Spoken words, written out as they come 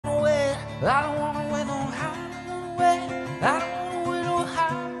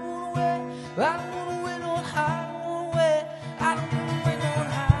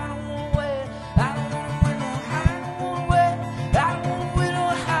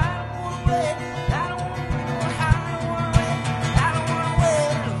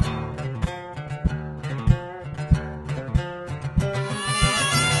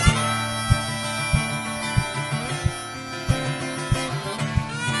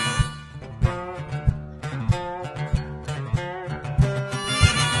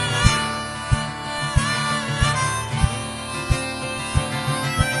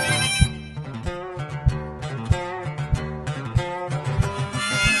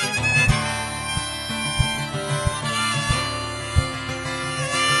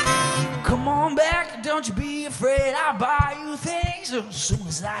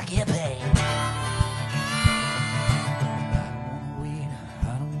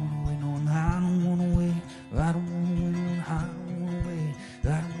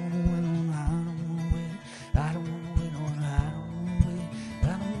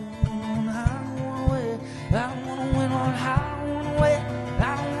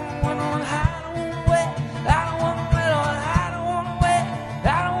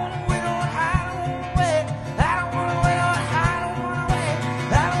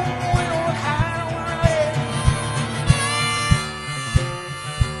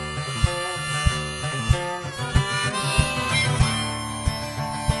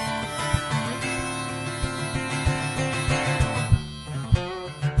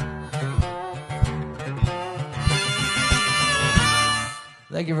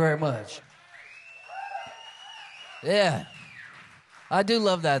Thank you very much. Yeah, I do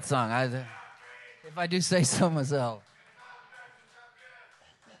love that song. If I do say so myself.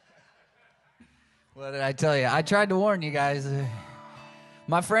 What did I tell you? I tried to warn you guys.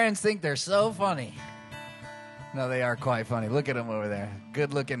 My friends think they're so funny. No, they are quite funny. Look at them over there.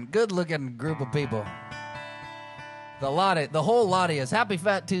 Good looking group of people. The whole lot of us. Happy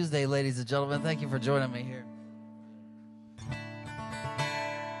Fat Tuesday, ladies and gentlemen. Thank you for joining me here.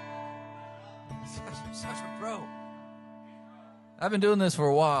 Such a pro. I've been doing this for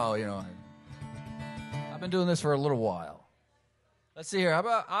a while, you know. I've been doing this for a little while. Let's see here. How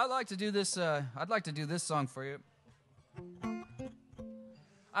about I'd like to do this song for you.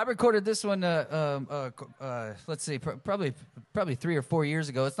 I recorded this one. Let's see, probably 3 or 4 years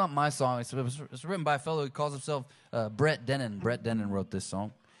ago. It's not my song. It's written by a fellow who calls himself Brett Dennen. Brett Dennen wrote this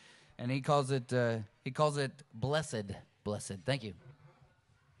song, and he calls it "Blessed." Blessed. Thank you.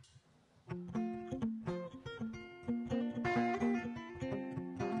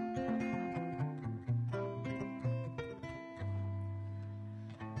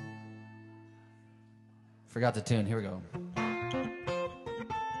 Forgot the tune. Here we go.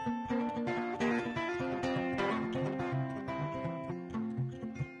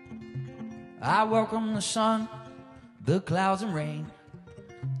 I welcome the sun, the clouds and rain,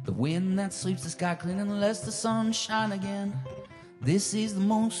 the wind that sweeps the sky clean and lets the sun shine again. This is the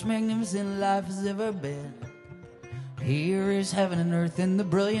most magnificent life has ever been. Here is heaven and earth and the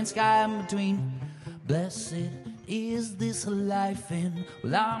brilliant sky in between. Blessed is this life, and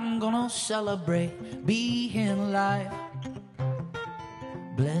well, I'm gonna celebrate being alive.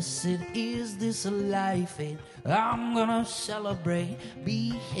 Blessed is this life, and I'm gonna celebrate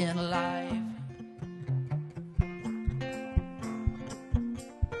being alive.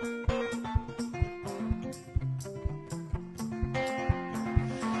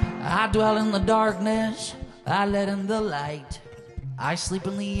 I dwell in the darkness, I let in the light. I sleep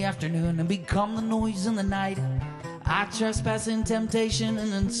in the afternoon and become the noise in the night. I trespass in temptation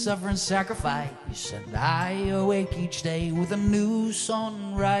and in suffering sacrifice, and I awake each day with a new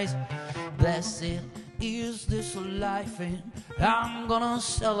sunrise. Blessed is this life, and I'm gonna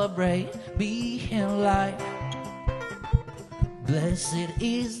celebrate being alive. Blessed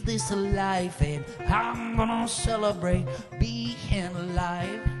is this life, and I'm gonna celebrate being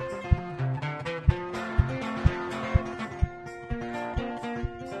alive.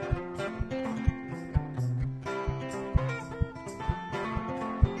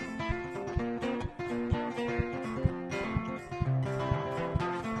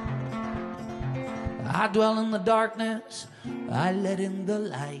 I dwell in the darkness, I let in the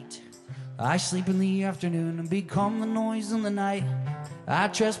light. I sleep in the afternoon and become the noise in the night. I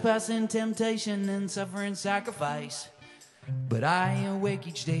trespass in temptation and suffer in sacrifice, but I awake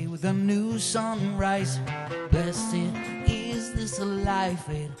each day with a new sunrise. Blessed is this life,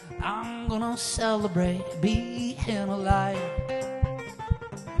 and I'm gonna celebrate being alive.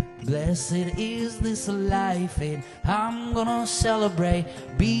 Blessed is this life, and I'm gonna celebrate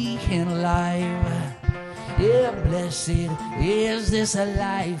being alive. Yeah, blessed is this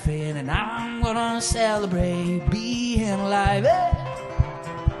life, and I'm gonna celebrate being alive.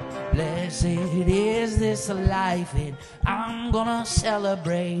 Yeah. Blessed is this life, and I'm gonna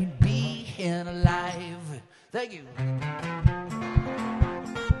celebrate being alive. Thank you.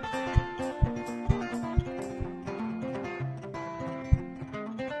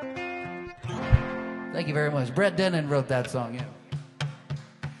 Thank you very much. Brett Denon wrote that song, yeah.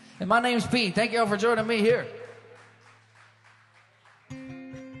 And my name's Pete. Thank you all for joining me here.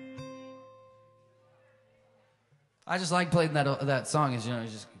 I just like playing that song. Is, you know,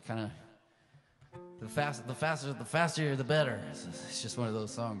 just kind of the faster, the better. It's just one of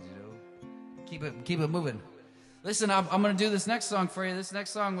those songs, you know. Keep it moving. Listen, I'm going to do this next song for you. This next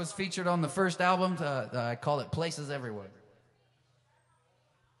song was featured on the first album. I call it "Places Everywhere."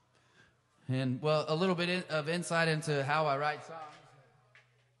 And, well, a little bit of insight into how I write songs.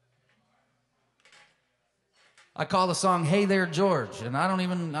 I call the song "Hey There, George," and I don't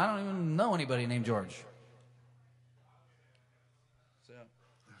even know anybody named George. So.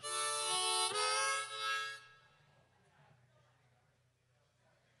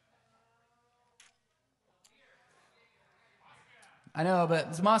 I know, but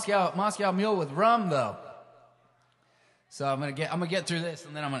it's Moscow Mule with rum, though. So I'm gonna get through this,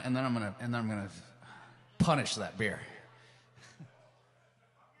 and then I'm gonna punish that beer.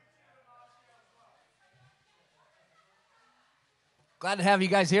 Glad to have you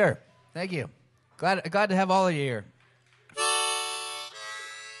guys here. Thank you. Glad to have all of you here.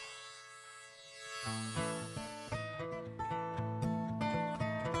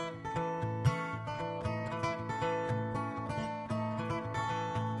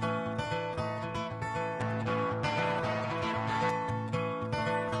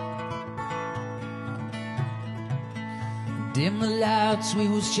 Dim the lights, we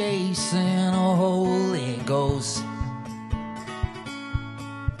was chasing a holy ghost.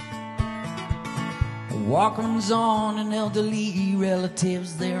 Walk-ons on and elderly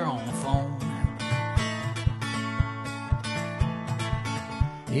relatives there on the phone.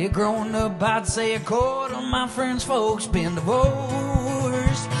 Yeah, growing up, I'd say a quarter of my friends' folks been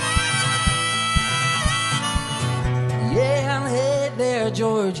divorced. Yeah, hey there,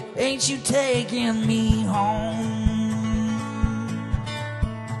 George, ain't you taking me home?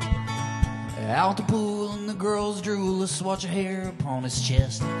 Out the pool and the girls drool, let's swatch a hair upon his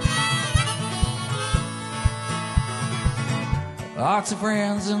chest. Lots of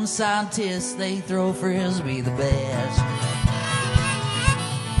friends and scientists, they throw frisbee the best.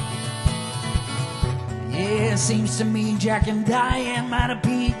 Yeah, seems to me Jack and Diane might have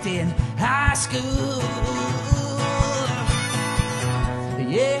peaked in high school.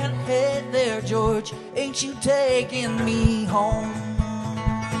 Yeah, hey there, George, ain't you taking me home?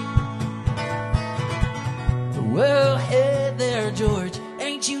 Well, hey there, George,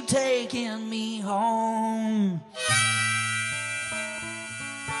 ain't you taking me home?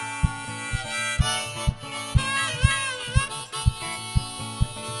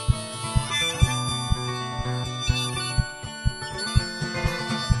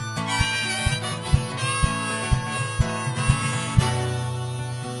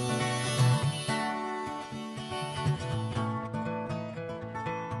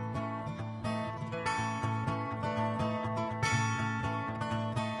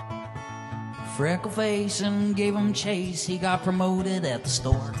 Freckle face and gave him chase. He got promoted at the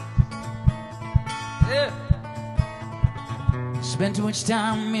store. Yeah. Spent too much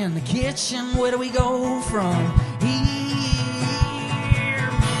time in the kitchen. Where do we go from here?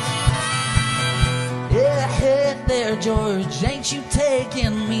 Yeah, hey there, George, ain't you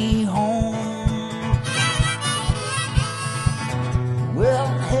taking me home?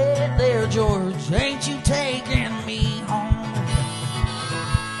 Well, hey there, George, ain't you taking me home?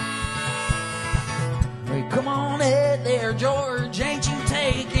 Come on, hey there, George, ain't you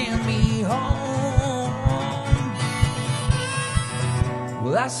taking me home?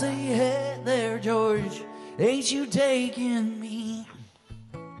 Well, I say, hey there, George, ain't you taking me?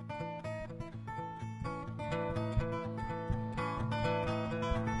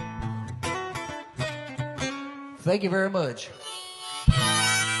 Thank you very much.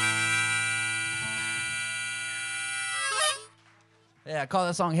 Yeah, I call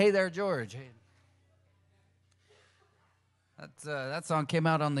that song "Hey There, George." Hey. That song came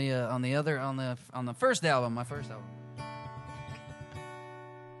out on the first album, my first album.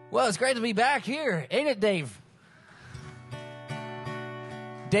 Well, it's great to be back here, ain't it, Dave?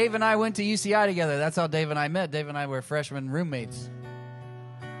 Dave and I went to UCI together. That's how Dave and I met. Dave and I were freshman roommates.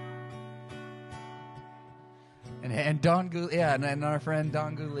 And Don Gooley, yeah, and our friend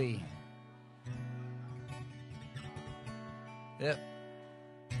Don Gooley. Yep.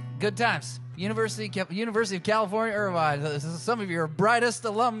 Good times. University of California, Irvine. Some of your brightest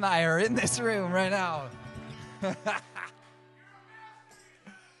alumni are in this room right now.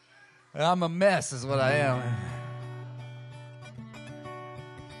 I'm a mess is what I am.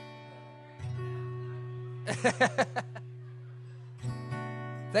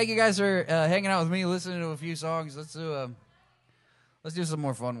 Thank you guys for hanging out with me, listening to a few songs. Let's do some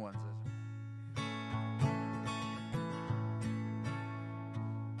more fun ones.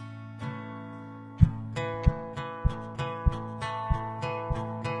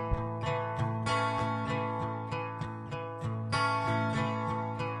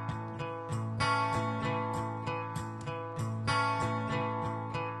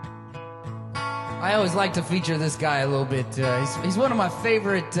 I always like to feature this guy a little bit. He's one of my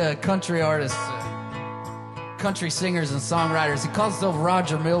favorite country artists, country singers and songwriters. He calls himself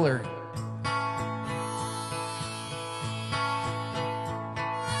Roger Miller.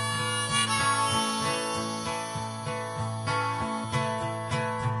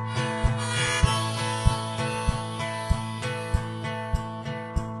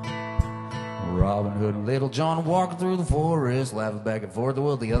 Robin Hood and Little John walking through the forest, laughing back and forth at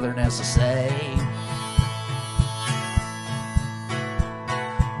what the other has to say.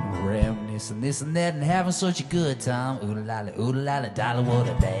 Reminiscing this and that and having such a good time. Ooh la la, dollar what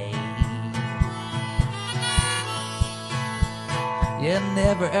a day. Yeah,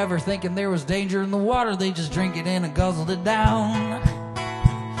 never ever thinking there was danger in the water. They just drink it in and guzzled it down.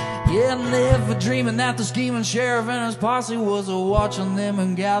 Yeah, never dreaming that the scheming sheriff and his posse was watching them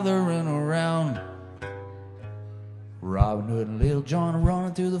and gathering around. Robin Hood and Little John are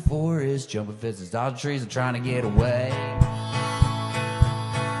running through the forest, jumping fences, dodging trees and trying to get away.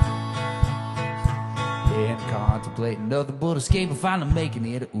 And contemplating nothing but escape and finally making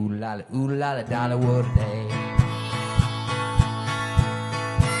it. Ooh la la, dollar what a day.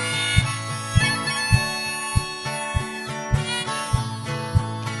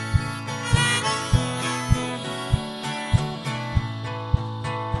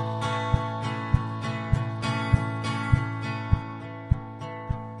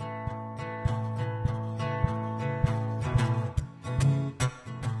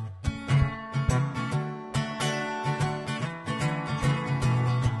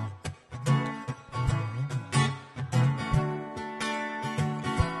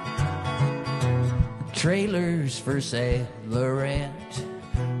 Trailers for sale, rent,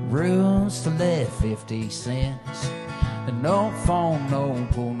 rooms to let 50 cents. And no phone, no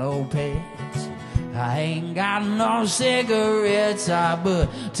pool, no pets. I ain't got no cigarettes. I put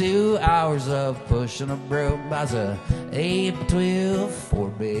 2 hours of pushing a broom. Buys a 8 by 12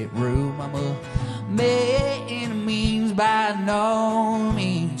 4-bedroom. I'm a man means by no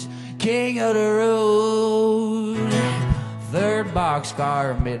means king of the road. Third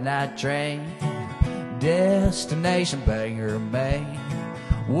boxcar, midnight train. Destination Bangor, Maine.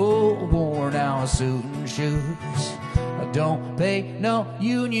 Worn out suit and shoes. I don't pay no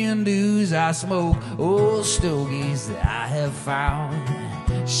union dues. I smoke old stogies that I have found.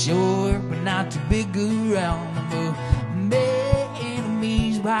 Sure, but not too big around. I'm a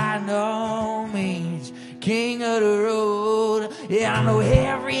enemies by no means king of the road. Yeah, I know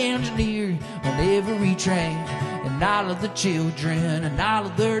every engineer on every train, and all of the children and all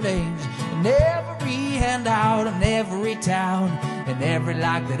of their names, and every handout in every town, and every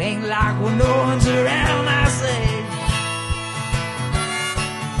like that ain't like when no one's around. I say,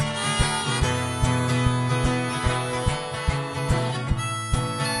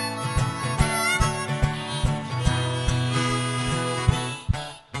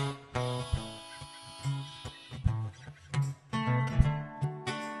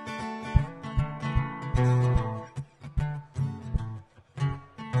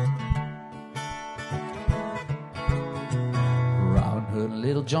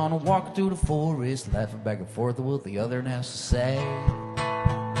 Little John walking through the forest, laughing back and forth at what the other has to say.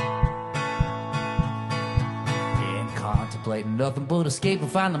 And contemplating nothing but escape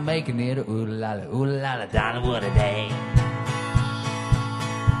and finally making it. Ooh la la, dollar what a day.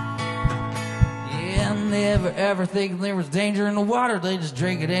 Yeah, never ever thinking there was danger in the water. They just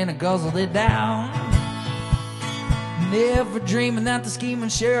drink it in and guzzled it down. Never dreaming that the scheming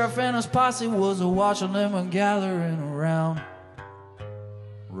sheriff and his posse was watching them and gathering around.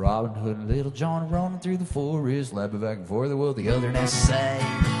 Robin Hood and Little John running through the forest, laughing back and forth at what the other has to say.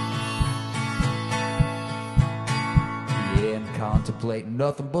 Yeah, and contemplating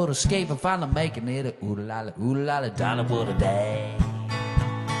nothing but escape and finally making it. Ooh la la, dollar what a day.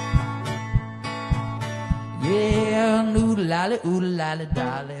 Yeah, oodle lolly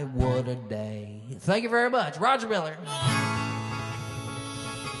dolly, what a day. Thank you very much. Roger Miller.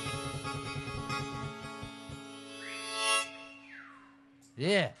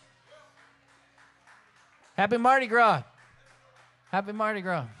 Yeah. Happy Mardi Gras. Happy Mardi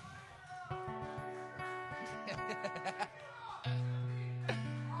Gras.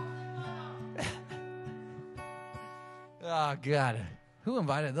 Oh, God. Who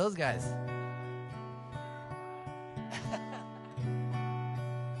invited those guys?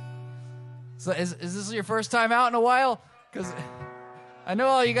 So is this your first time out in a while? Because I know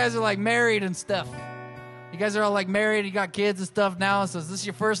all you guys are like married and stuff. You guys are all like married, you got kids and stuff now. So is this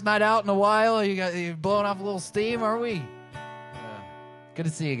your first night out in a while? You blowing off a little steam, are we? Good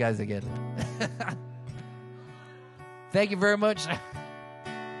to see you guys again. Thank you very much.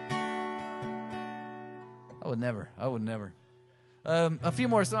 I would never. A few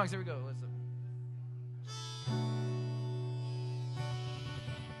more songs. Here we go.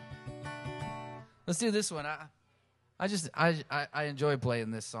 Let's do this one. I enjoy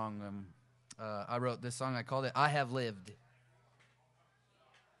playing this song. I wrote this song. I called it "I Have Lived."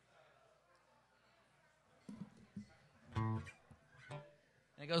 And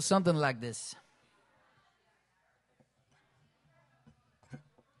it goes something like this.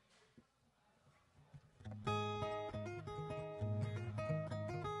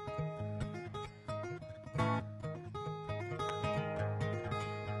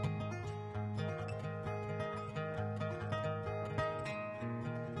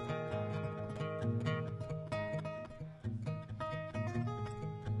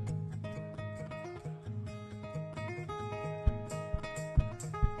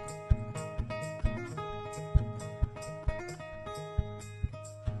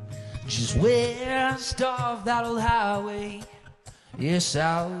 Just west of that old highway, yeah,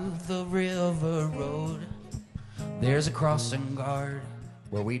 south of River Road, there's a crossing guard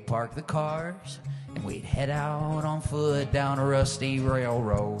where we'd park the cars and we'd head out on foot down a rusty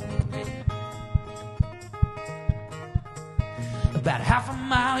railroad. About half a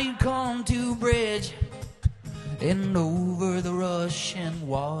mile you'd come to a bridge, and over the rushing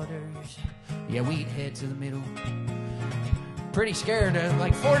waters, yeah, we'd head to the middle. Pretty scared,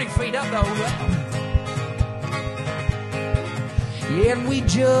 like 40 feet up though. Yeah, and we'd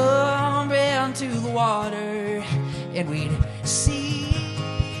jump into the water and we'd sing.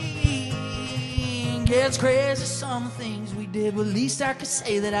 Yeah, it's crazy some things we did, but at least I could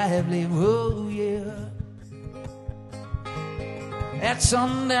say that I have lived. Oh yeah. At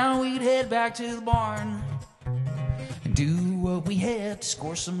sundown we'd head back to the barn and do what we had to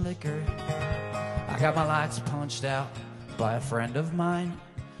score some liquor. I got my lights punched out by a friend of mine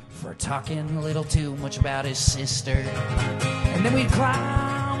for talking a little too much about his sister. And then we'd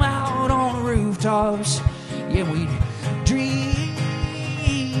climb out on the rooftops, yeah, we'd drink.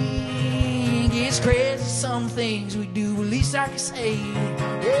 It's crazy some things we do, at least I can say,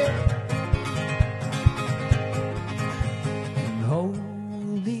 yeah. And hold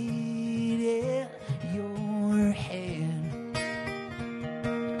it in your hand,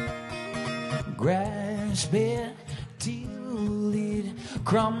 grasp it till it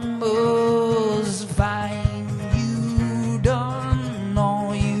crumbles. Find you done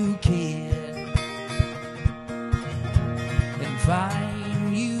all you can, and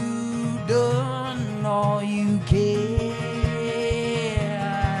find you done all you can.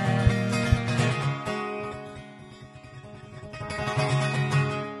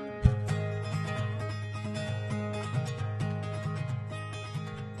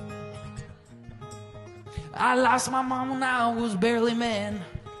 I lost my mom when I was barely a man,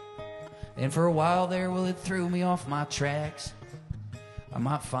 and for a while there, well, it threw me off my tracks. I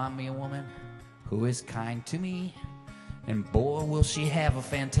might find me a woman who is kind to me, and boy, will she have a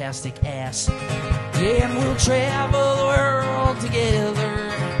fantastic ass. Yeah, and we'll travel the world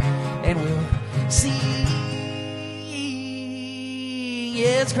together, and we'll see.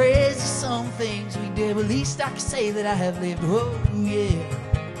 Yeah, it's crazy some things we did, but at least I can say that I have lived. Oh, yeah.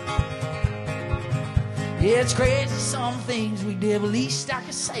 Yeah, it's crazy some things we did, but at least I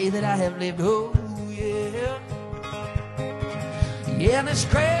can say that I have lived. Oh, yeah. Yeah, and it's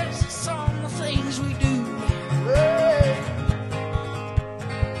crazy some things we do.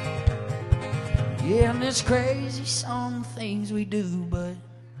 Yeah, and it's crazy some things we do, but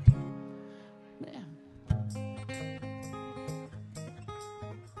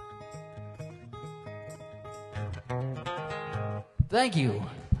thank you.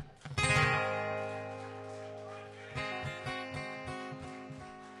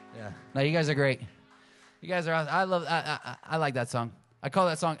 Yeah. No, you guys are great. You guys are awesome. I like that song. I call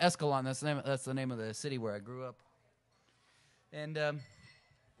that song Escalon. That's the name of the city where I grew up. And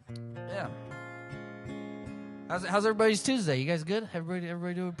yeah. How's everybody's Tuesday? You guys good?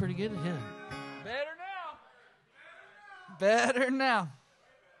 Everybody doing pretty good? Yeah. Better now.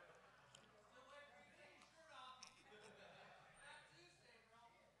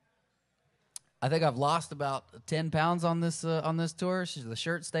 I think I've lost about 10 pounds on this tour. The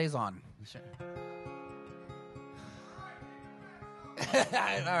shirt stays on. All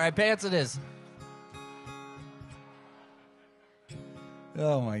right, pants it is.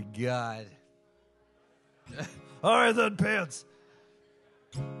 Oh my God. All right then, pants.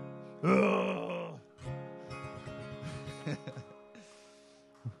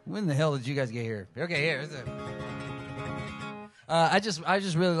 When the hell did you guys get here? Okay, here. I just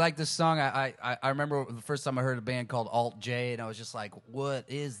really like this song. I remember the first time I heard a band called Alt J, and I was just like, "What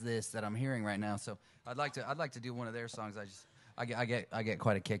is this that I'm hearing right now?" So I'd like to do one of their songs. I get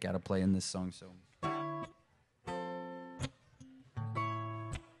quite a kick out of playing this song. So.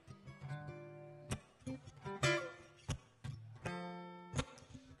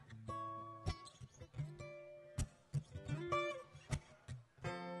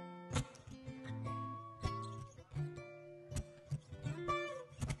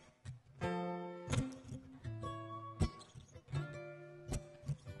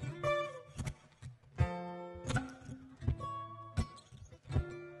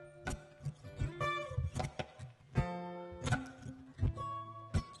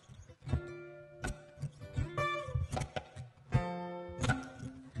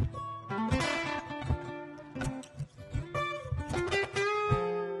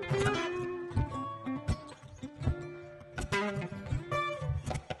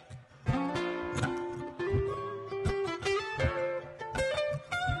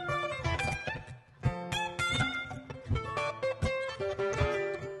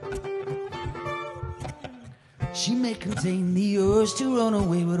 She may contain the urge to run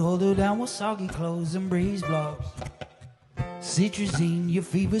away, but hold her down with soggy clothes and breeze blocks. Citrusine, your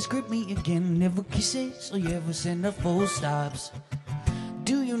fevers grip me again. Never kisses or you ever send her full stops.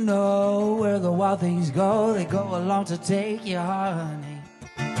 Do you know where the wild things go? They go along to take your honey.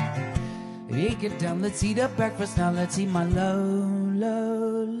 Hey, get down, let's eat up breakfast now. Let's eat my love,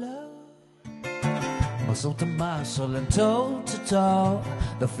 love, love. Muscle to muscle and toe to toe.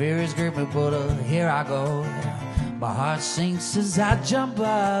 The fear is grip me, but here I go. My heart sinks as I jump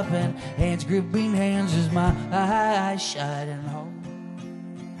up, and hands gripping hands as my eyes shut and hold.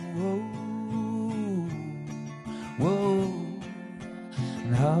 Whoa, whoa,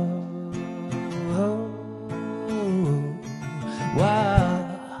 no, whoa.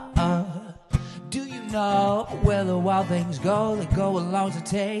 Do you know where the wild things go? They go along to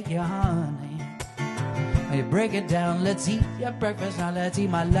take your honey. You break it down, let's eat your breakfast now. Let's eat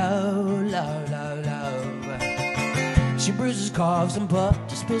my love, love, love, love. She bruises, coughs, and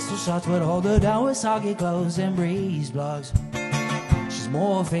puffs pistol shots, but hold her down with soggy clothes and breeze blocks. She's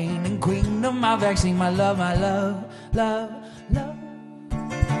morphine and queen of my vaccine. My love, love, love.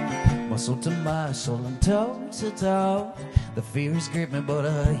 Muscle to muscle and toe to toe. The fear is gripping,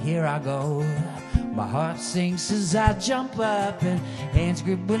 but here I go. My heart sinks as I jump up, and hands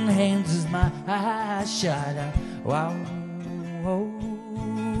gripping hands as my eyes shut. Wow, whoa,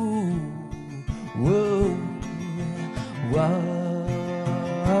 whoa, whoa,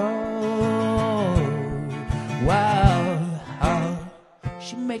 wow.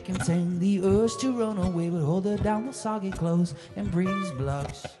 She may contain the urge to run away, but hold her down with soggy clothes and breeze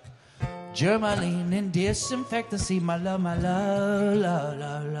blocks. Germaline and disinfectancy, my love, love,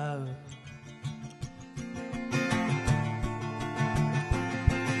 love, love.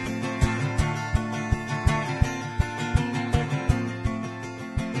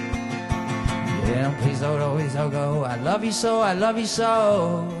 Yeah, please don't always go. I love you so, I love you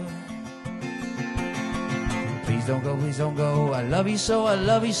so. Please don't go, please don't go. I love you so, I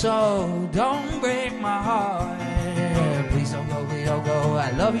love you so. Don't break my heart. Please don't go, please don't go.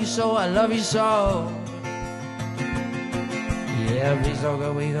 I love you so, I love you so. Yeah, please don't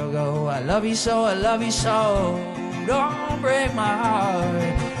go, please don't go. I love you so, I love you so. Don't break my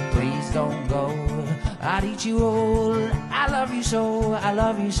heart. Please don't go. I'd eat you whole. I love you so, I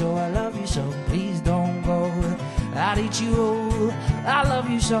love you so, I love you so. Please don't go. I'd eat you whole. I love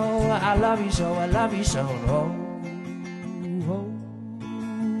you so, I love you so, I love you so. Oh,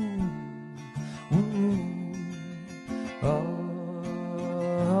 oh,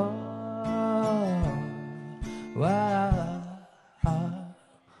 oh, wow.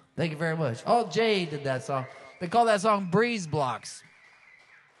 Thank you very much. Oh, Jay did that song. They call that song Breeze Blocks.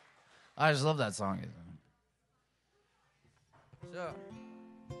 I just love that song. So,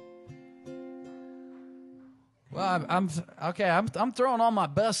 well, I'm okay. I'm throwing all my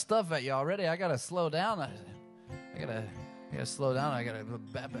best stuff at you already. I gotta slow down. I gotta slow down. I gotta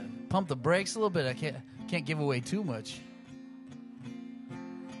pump the brakes a little bit. I can't give away too much.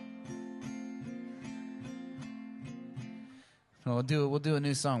 We'll do a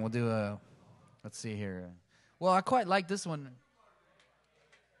new song. We'll do a. Let's see here. Well, I quite like this one.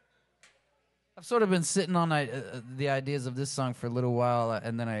 I've sort of been sitting on the ideas of this song for a little while,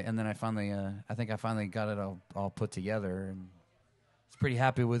 and then I finally I think I finally got it all put together, and I was pretty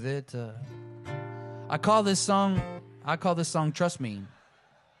happy with it. I call this song "Trust Me."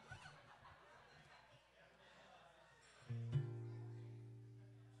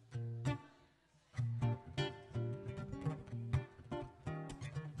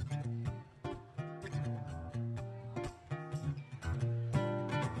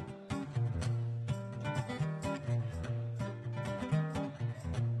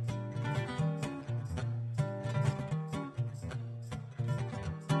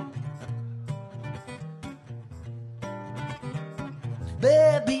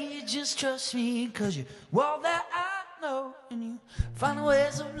 Baby, just trust me, 'cause you're all that I know, and you find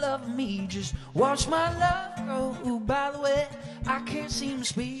ways of loving me. Just watch my love grow. Ooh, by the way, I can't seem to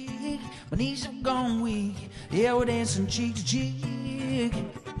speak. My knees have gone weak. Yeah, we're dancing cheek to cheek.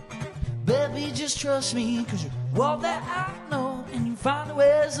 Baby, just trust me, 'cause you're all that I know, and you find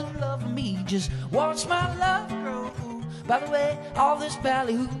ways of loving me. Just watch my love grow. Ooh, by the way, all this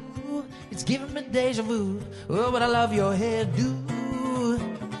ballyhoo, it's giving me deja vu. Oh, but I love your hairdo.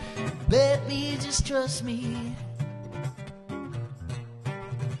 Baby, just trust me.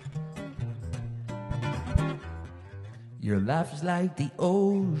 Your life is like the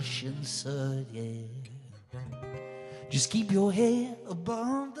ocean sun, yeah. Just keep your head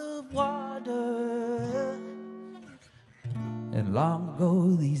above the water. And long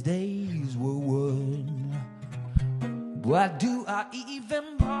ago these days were won. Why do I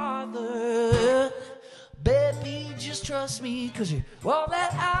even bother? Baby, just trust me, 'cause you're all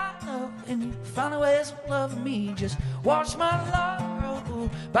that I know, and you find ways of loving me. Just watch my love grow.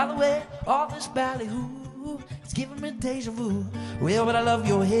 By the way, all this ballyhoo, it's giving me deja vu. Well, but I love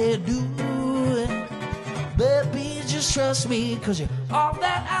your hairdo. Baby, just trust me, 'cause you're all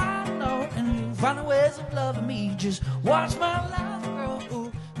that I know, and you find ways of loving me. Just watch my love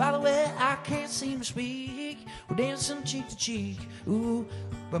grow. By the way, I can't seem to speak. We're dancing cheek to cheek. Ooh,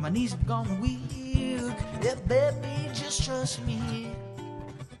 but my knees have gone weak. Yeah, baby, just trust me.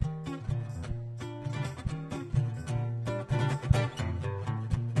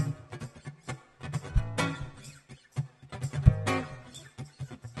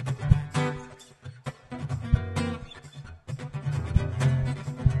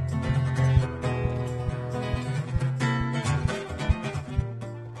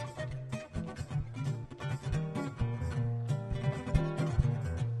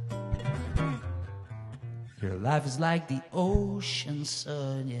 Your life is like the ocean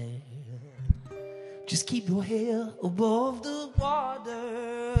sun, yeah. Just keep your head above the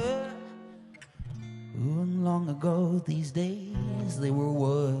water. Ooh, and long ago these days they were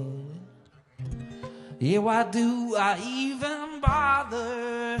what? Yeah, why do I even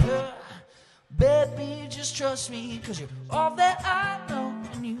bother? Baby, just trust me, 'cause you're all that I know,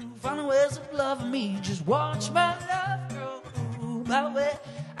 and you find ways of loving me. Just watch my love grow. Ooh, by the way,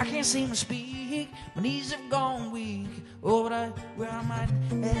 I can't seem to speak. My knees have gone weak. Oh, but where am I?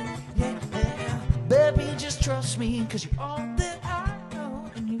 Yeah. Baby, just trust me, 'cause you're all that I know,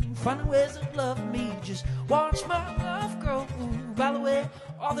 and you find ways of loving me. Just watch my love grow. Ooh, by the way,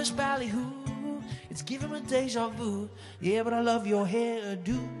 all this ballyhoo, it's giving me deja vu. Yeah, but I love your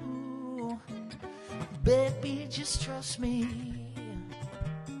hairdo. Baby, just trust me.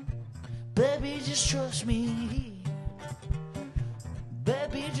 Baby, just trust me.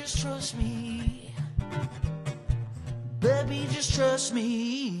 Baby, just trust me. Baby, just trust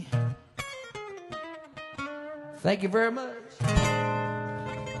me. Thank you very much.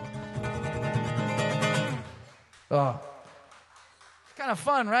 Oh, it's kind of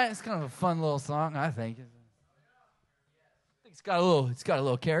fun, right? It's kind of a fun little song, I think. It's got a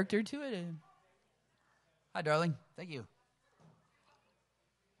little character to it. Hi, darling. Thank you.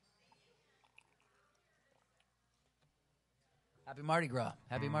 Happy Mardi Gras.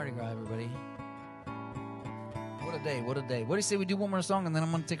 Happy Mardi Gras, everybody. What a day, what a day. What do you say we do one more song and then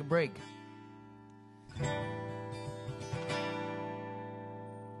I'm going to take a break?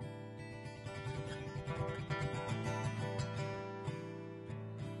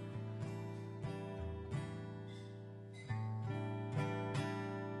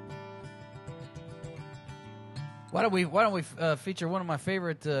 Why don't we feature one of my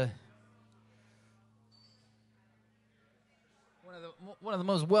favorite, one of the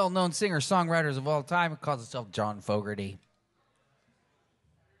most well-known singer-songwriters of all time. It calls itself John Fogerty.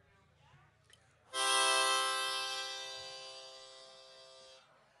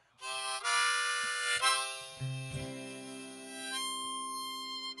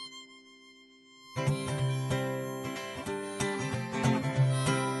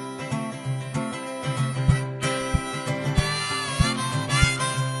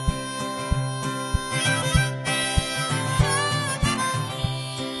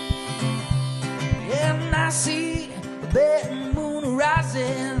 I see the bad moon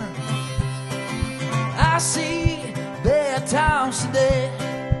rising. I see bad times today.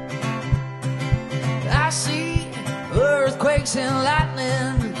 I see earthquakes and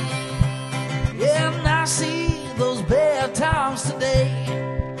lightning. Yeah, and I see those bad times today.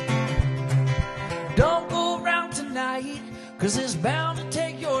 Don't go around tonight, 'cause it's bound to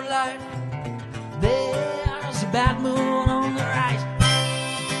take your life. There's a bad moon on the rise.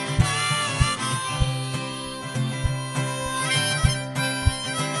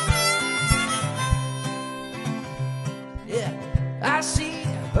 I see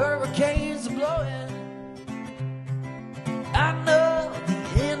hurricanes blowing. I know the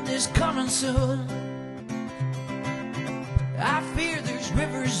end is coming soon. I fear there's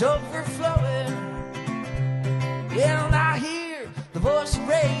rivers overflowing. Yeah, and I hear the voice of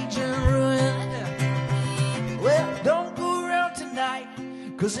rage and ruin. Well, don't go around tonight,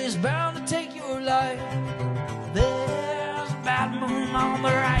 'cause it's bound to take your life. There's a bad moon on the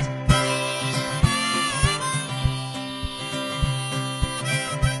rise.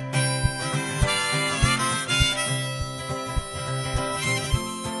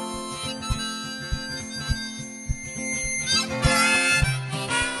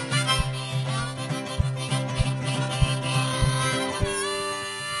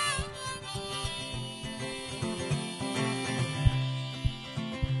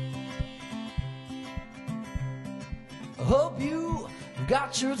 Hope you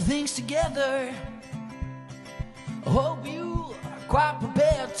got your things together. Hope you are quite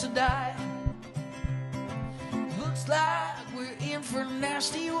prepared to die. Looks like we're in for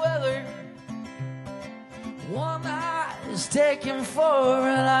nasty weather. One eye is taken for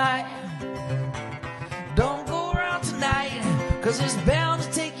an eye. Don't go around tonight, 'cause it's bound to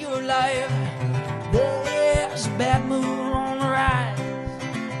take your life. There's a bad moon on the rise.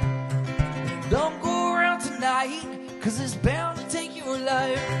 Don't go around tonight, 'cause it's bound to take your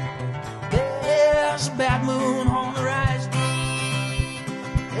life. There's a bad moon on the rise.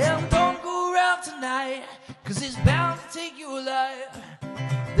 And don't go around tonight, 'cause it's bound to take your life.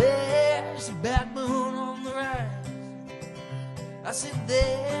 There's a bad moon on the rise. I said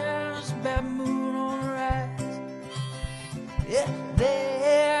there's a bad moon on the rise. Yeah,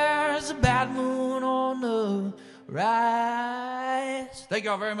 there's a bad moon on the rise. Thank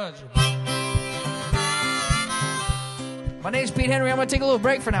y'all very much. My name's Pete Henry. I'm going to take a little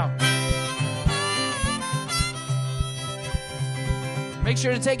break for now. Make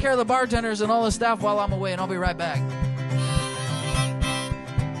sure to take care of the bartenders and all the staff while I'm away, and I'll be right back.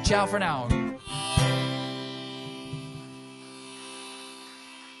 Ciao for now.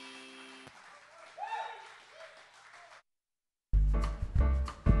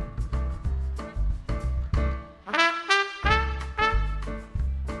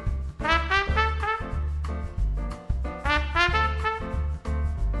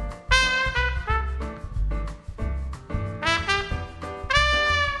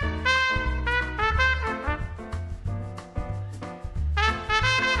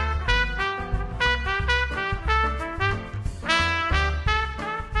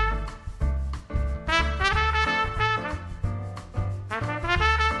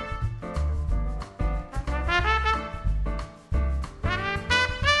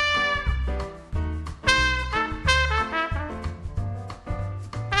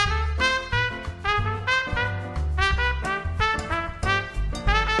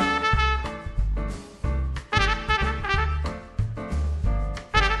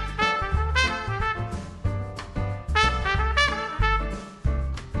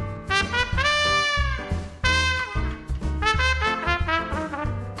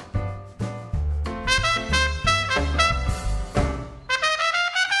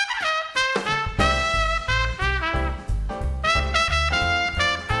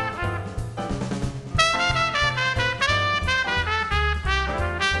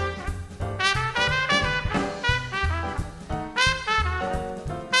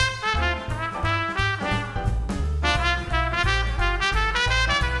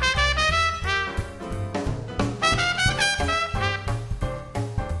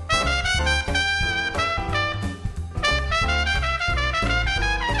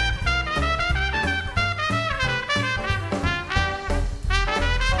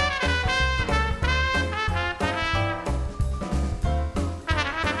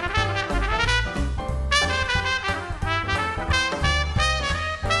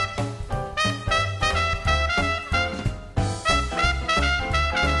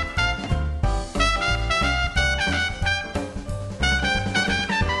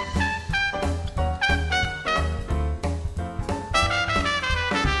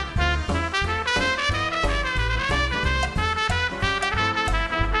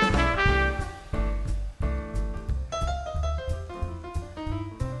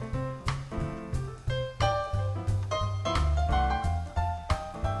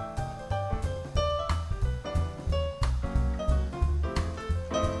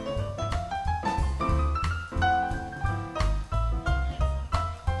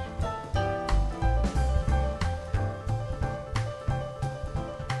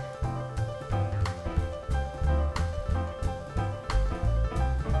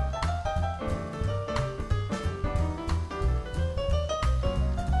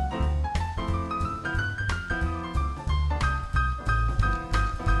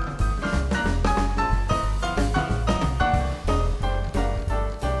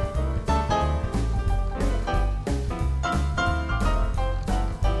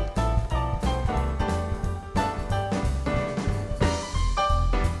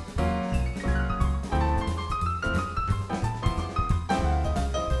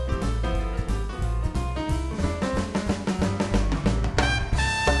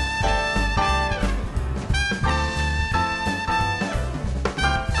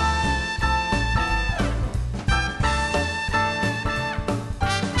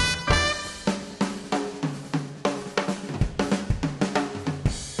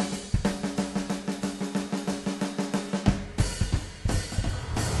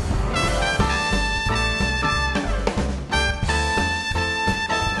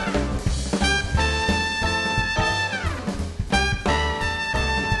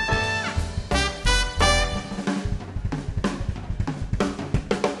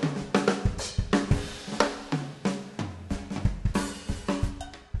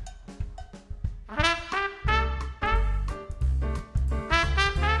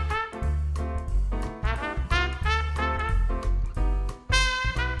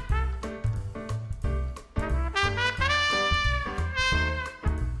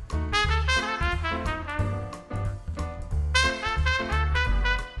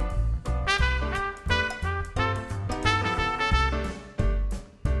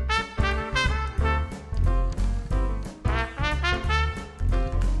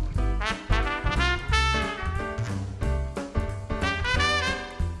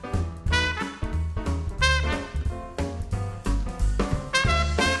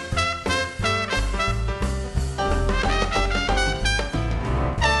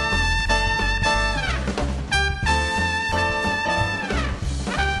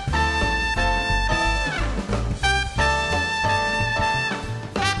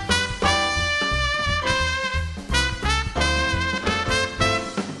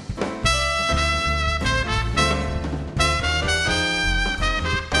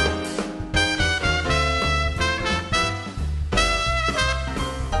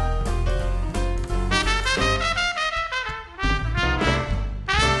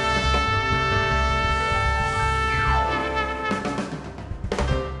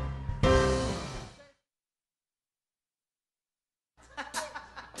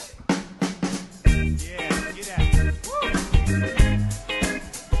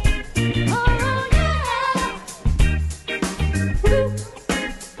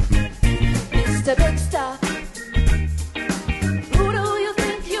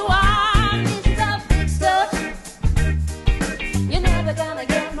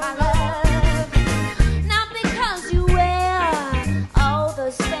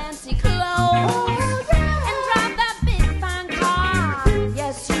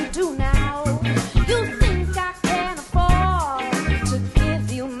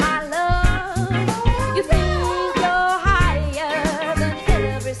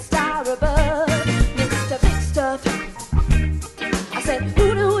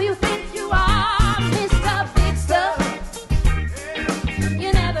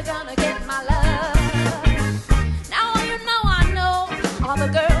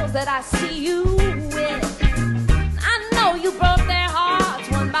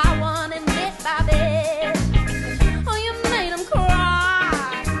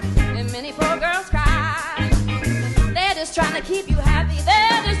 to keep you happy.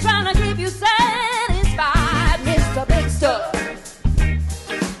 They're just trying to keep you satisfied, Mr. Big Stuff.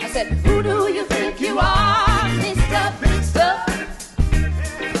 I said, who do you think you are, Mr. Big Stuff?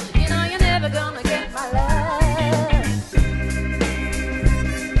 You know you're never gonna get my love.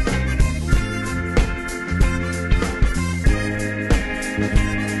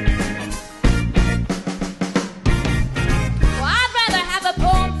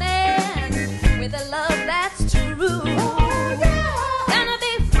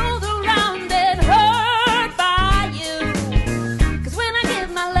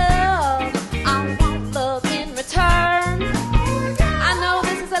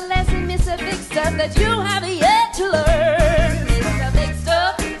 That you have yet to learn, Mr. Big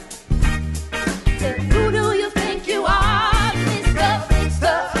Stuff. So who do you think you are, Mr. Big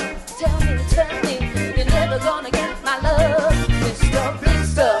Stuff? Tell me, you're never gonna get my love, Mr. Big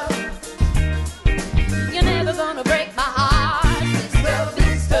Stuff. You're never gonna break my heart, Mr.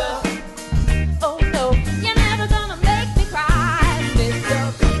 Big Stuff. Oh no, you're never gonna make me cry,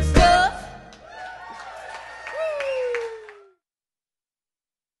 Mr. Big Stuff.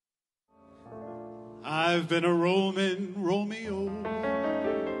 I've been a Roman Romeo.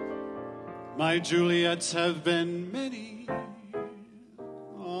 My Juliets have been many.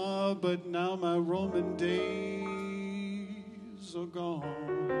 But now my Roman days are gone.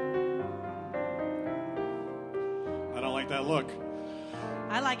 I don't like that look.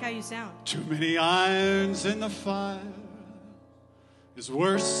 I like how you sound. Too many irons in the fire is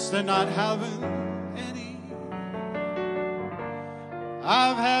worse than not having any.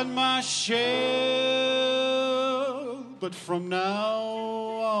 I've had my share, but from now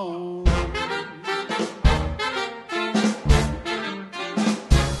on,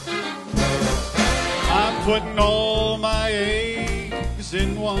 I'm putting all my eggs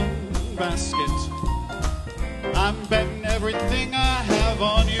in one basket. I'm betting everything I have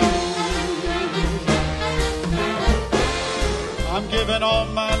on you. I'm giving all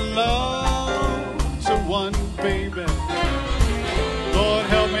my love to one baby. Lord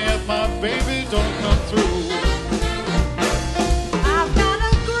help me if my baby don't come through. I've got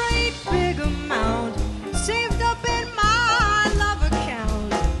a great big amount saved up in my love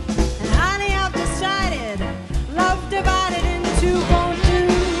account. And honey, I've decided love divided into won't do.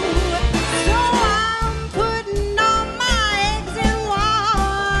 So I'm putting all my eggs in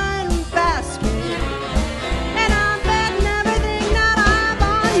one basket. And I'm betting everything that I've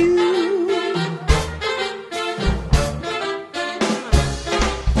on you.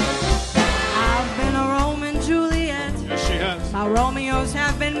 My Romeos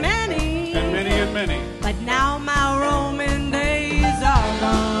have been many, And many and many. but now my Roman days are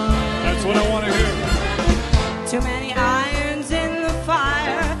gone. That's what I want to hear. Too many irons in the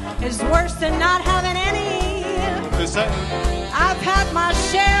fire is worse than not having any. Is that? I've had my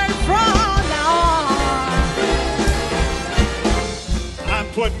share from now on. I'm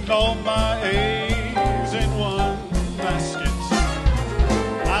putting all my eggs in one basket.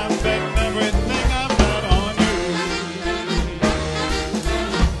 I'm betting everything I've got on you.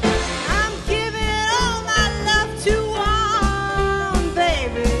 I'm giving all my love to one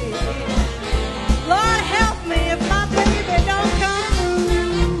baby. Lord help me if my baby don't come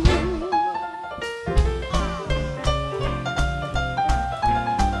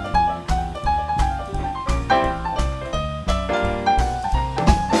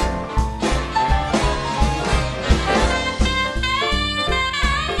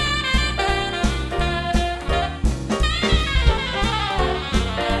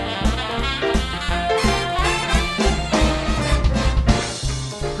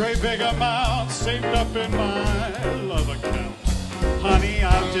Great big amount saved up in my love account. Honey,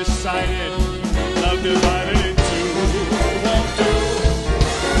 I've decided love divided in two won't do.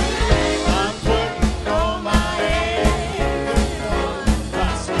 I'm putting all my eggs in one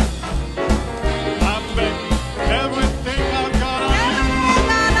basket. I'm betting everything I've got on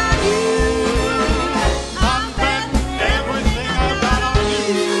you. I'm betting everything I've got on you.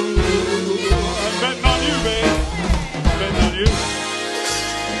 I'm betting on you, babe. I'm betting on you.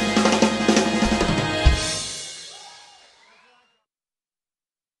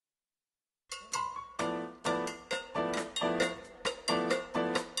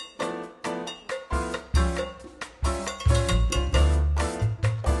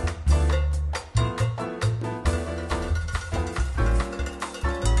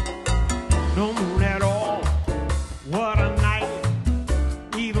 No moon at all, what a night.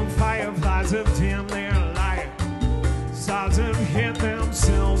 Even fireflies have dimmed their light. Stars have hid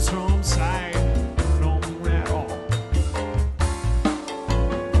themselves from sight. No moon at all.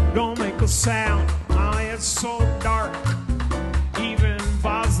 Don't make a sound, it's so dark.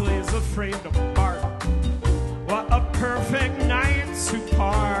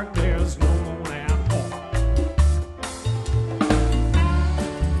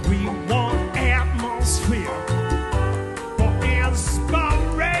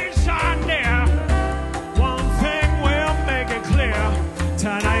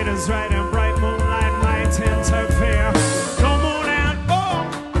 is right and bright moonlight might interfere. No moon at all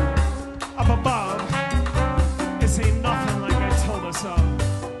up above. This ain't nothing like they told us of.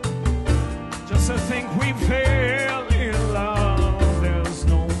 Just to think we fell in love. There's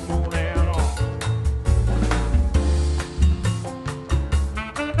no moon at all.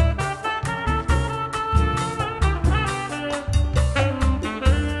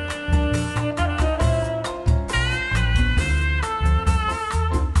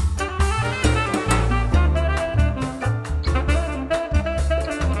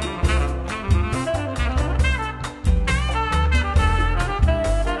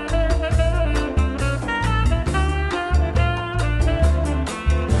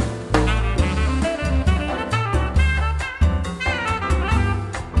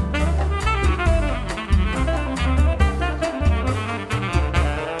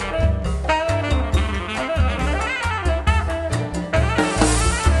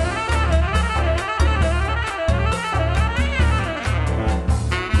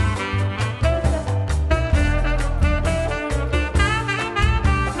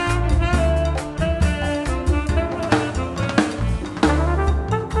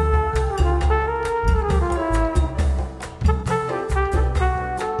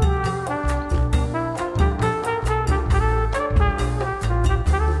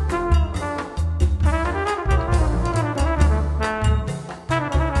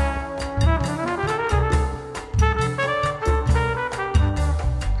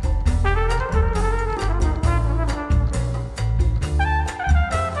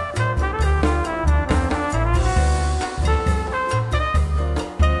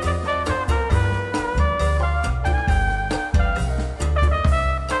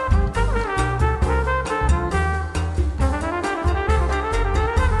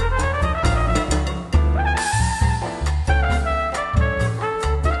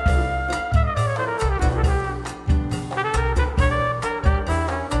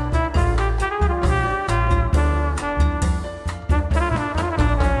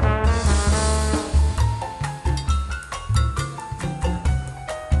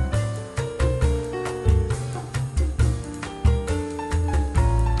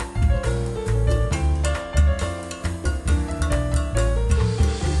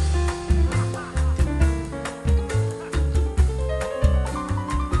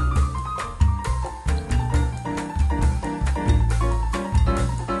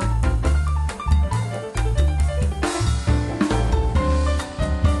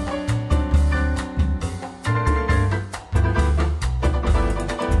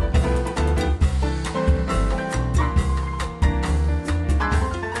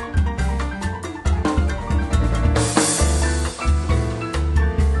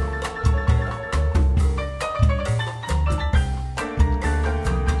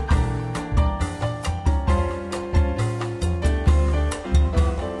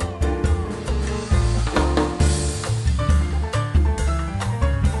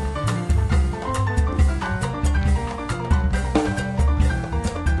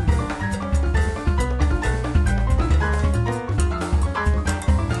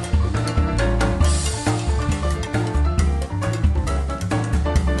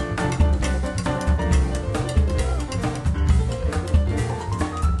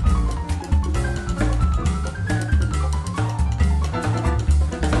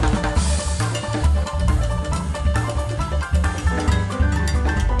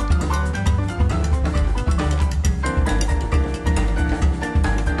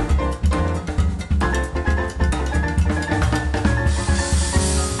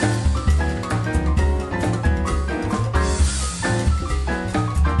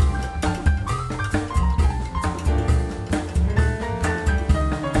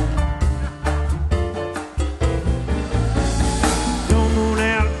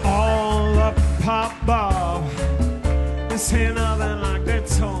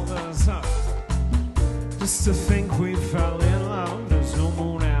 Just to think we fell in love, there's no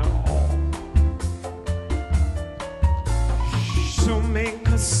moon at all. So make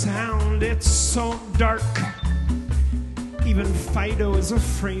a sound, it's so dark. Even Fido is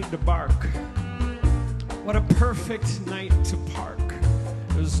afraid to bark. What a perfect night to park.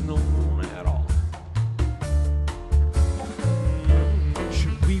 There's no moon at all.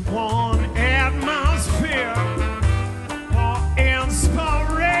 Should we want atmosphere or inspiration?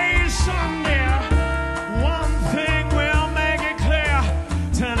 Yeah, one thing will make it clear.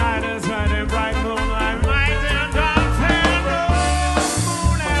 Tonight is right in bright moonlight, night and dark, and no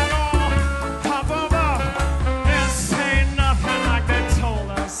moon at all. Up above, this ain't nothing like they told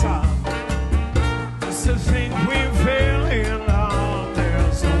us of. Just to think we fell in love,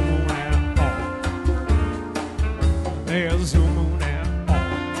 there's no moon.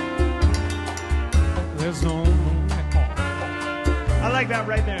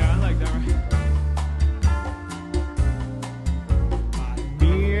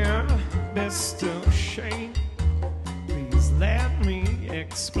 Mr. Shane, please let me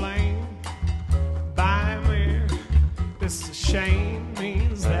explain. By me, Mr. Shane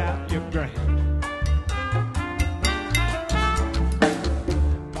means that you're grand.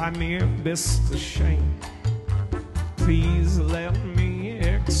 By me, Mr. Shane, please let me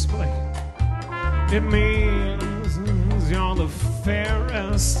explain. It means you're the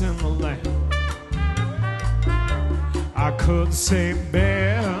fairest in the land. I could say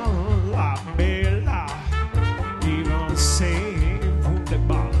Bella, Bella, even say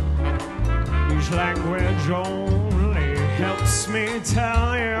Puteba. Each language only helps me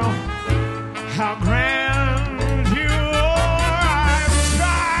tell you how grand you are. I've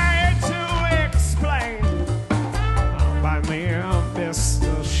tried to explain by me,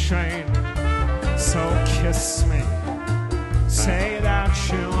 Mr. Shane. So kiss me, say that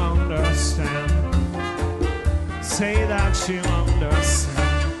you understand. Say that you understand.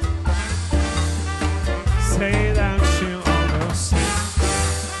 Say that you understand.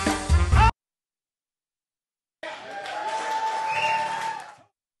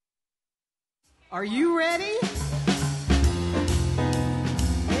 Are you ready?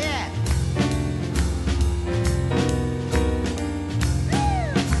 Yeah.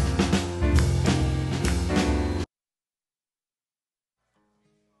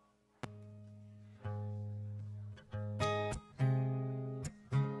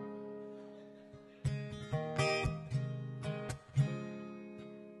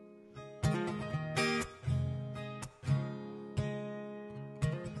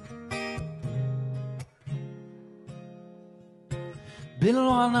 Been a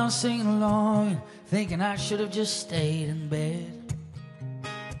while now singing along and thinking I should have just stayed in bed.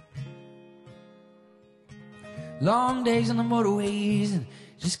 Long days on the motorways and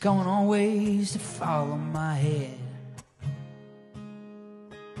just going on ways to follow my head.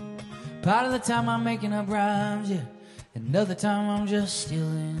 Part of the time I'm making up rhymes, yeah. Another time I'm just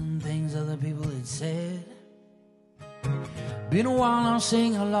stealing things other people had said. Been a while now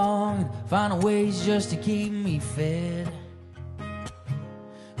singing along and finding ways just to keep me fed.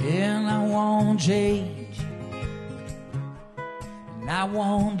 And I won't change, and I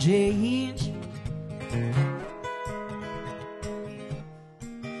won't change.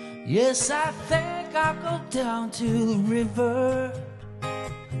 Yes, I think I'll go down to the river,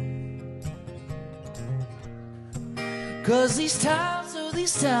 'cause these times, oh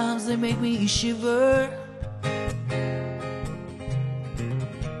these times, they make me shiver.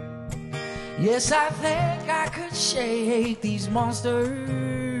 Yes, I think I could shake these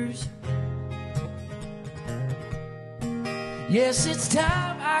monsters. Yes, it's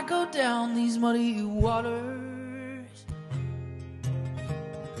time I go down these muddy waters.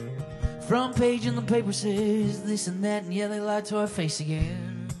 Front page in the paper says this and that, and yeah, they lied to our face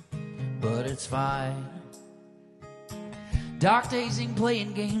again, but it's fine. Dark days ain't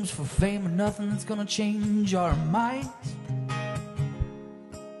playing games for fame or nothing that's gonna change our minds.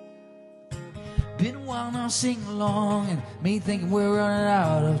 Been a while now singing along and me thinking we're running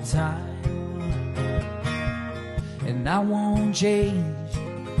out of time. And I won't change,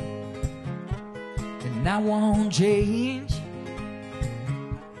 and I won't change.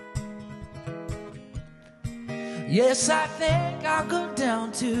 Yes, I think I'll go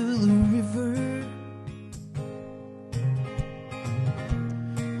down to the river,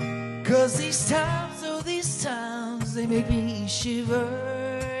 'cause these times, oh these times, they make me shiver,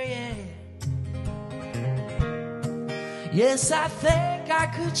 yeah. Yes, I think I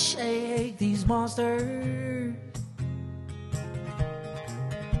could shake these monsters.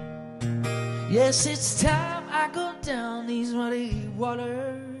 Yes, it's time I go down these muddy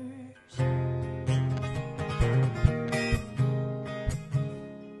waters.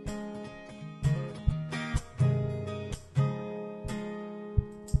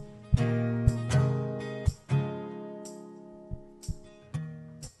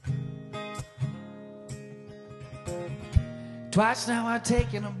 Twice now I've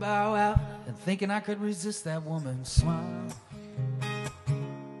taken a bow out and thinking I could resist that woman's smile.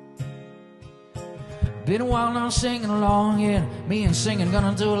 Been a while now singing along, yeah. Me and singing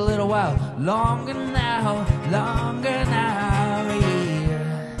gonna do it a little while longer now,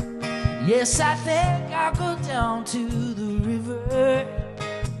 yeah. Yes, I think I'll go down to the river,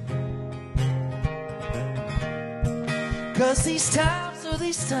 'cause these times, oh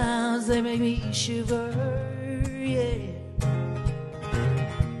these times, they make me shiver, yeah.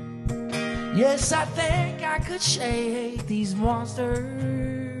 Yes, I think I could shake these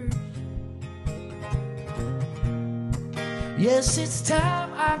monsters. Yes, it's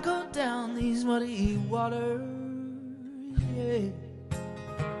time I go down these muddy waters, yeah.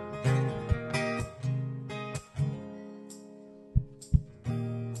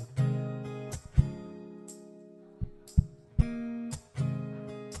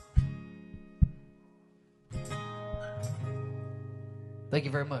 Thank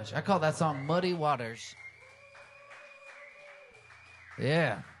you very much. I call that song Muddy Waters.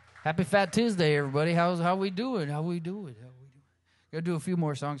 Yeah. Happy Fat Tuesday, everybody. How we doing? Gotta do a few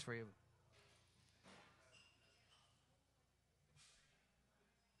more songs for you.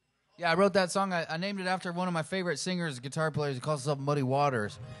 Yeah, I wrote that song. I named it after one of my favorite singers, guitar players. He calls himself Muddy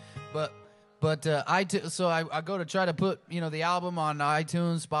Waters. But so I go to try to put the album on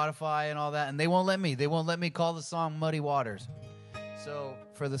iTunes, Spotify, and all that, and they won't let me. They won't let me call the song Muddy Waters. So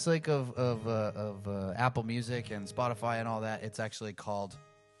for the sake of Apple Music and Spotify and all that, it's actually called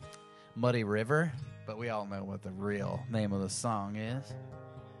Muddy River. But we all know what the real name of the song is.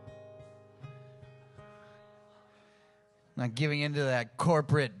 Not giving into that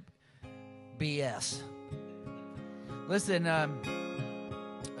corporate BS. Listen, I'm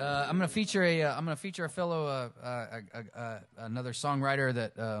gonna feature a fellow another songwriter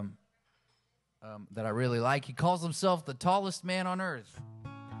that I really like. He calls himself the tallest man on earth.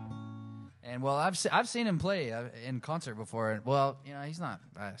 And well, I've seen him play in concert before. And well, he's not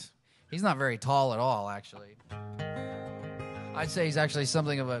very tall at all. Actually, I'd say he's actually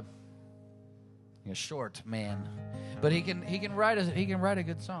something of a short man, but he can write a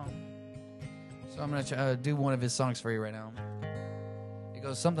good song. So I'm gonna do one of his songs for you right now. It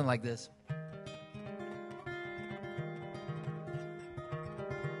goes something like this.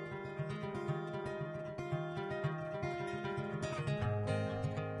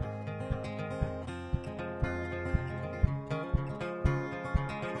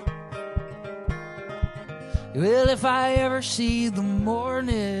 Well, if I ever see the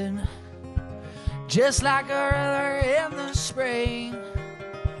morning just like earlier in the spring,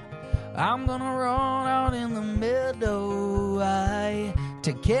 I'm gonna run out in the meadow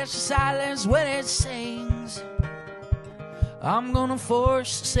to catch the silence when it sings. I'm gonna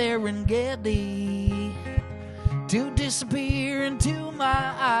force Serengeti to disappear into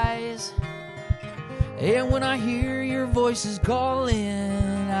my eyes. And when I hear your voices calling,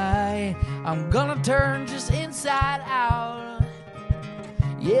 I'm gonna turn just inside out.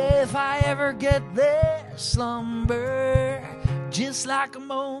 Yeah, if I ever get that slumber, just like a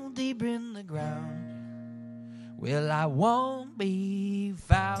mole deep in the ground, well, I won't be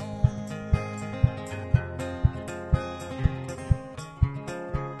found.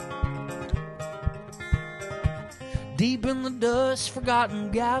 Deep in the dust,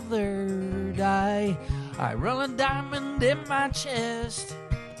 forgotten gathered, I run a diamond in my chest.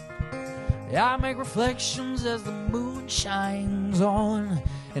 I make reflections as the moon shines on,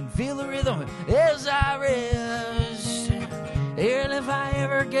 and feel the rhythm as I rest. And if I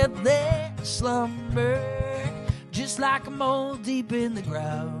ever get that slumber, just like a mole deep in the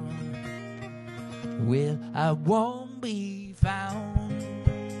ground, well, I won't be found.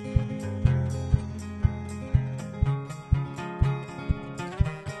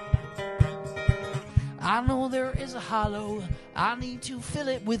 I know there is a hollow, I need to fill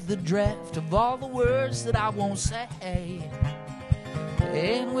it with the draft of all the words that I won't say.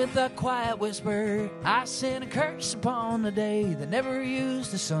 And with a quiet whisper, I send a curse upon the day that never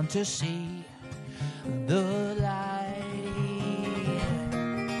used the sun to see the light.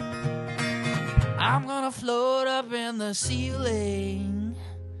 I'm gonna float up in the ceiling.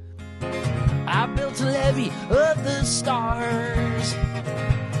 I built a levee of the stars.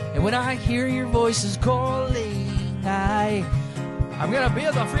 And when I hear your voices calling, I'm gonna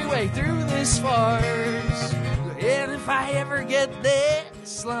build a freeway through this farce. And if I ever get that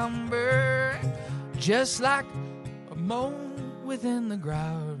slumber, just like a mole within the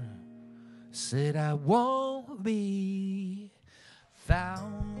ground, said I won't be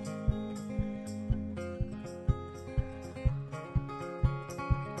found.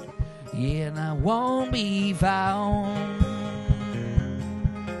 Yeah, and I won't be found.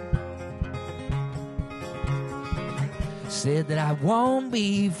 Said that I won't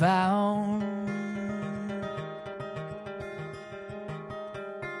be found.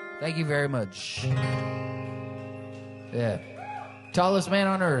 Thank you very much. Yeah. Tallest man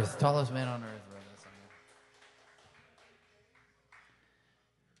on earth. Tallest man on earth.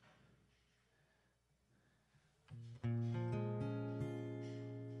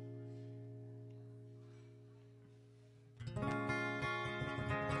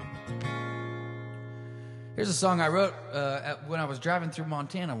 Here's a song I wrote when I was driving through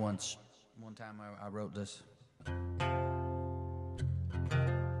Montana once. One time I wrote this.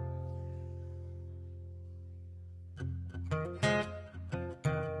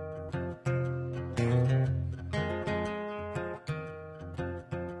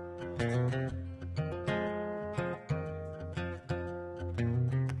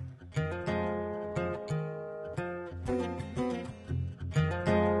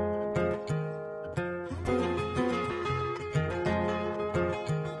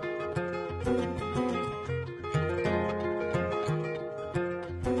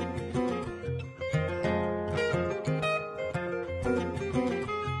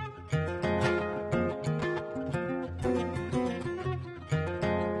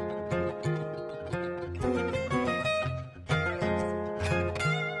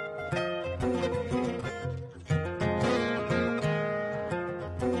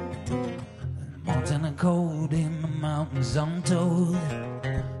 road in the mountains untold.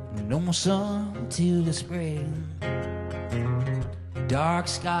 No more sun till the spring. Dark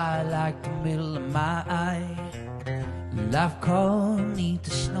sky like the middle of my eye. Life caught neath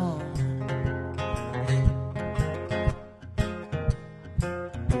the snow.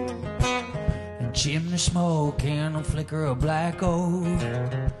 And chimney smoke and a flicker of black coal.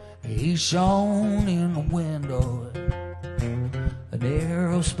 He shone in the window. An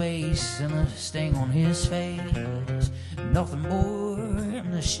aerospace and a sting on his face. Nothing more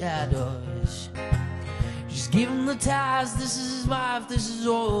in the shadows. Just give him the ties. This is his life. This is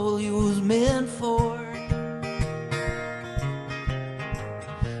all he was meant for.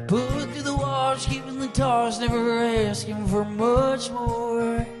 Put through the wash, keeping the toss, never asking for much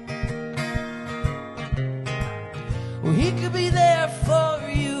more. Well, he could be there for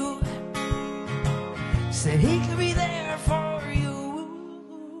you. Said he could be there for you.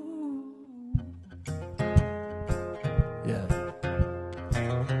 Yeah.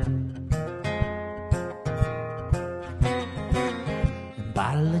 A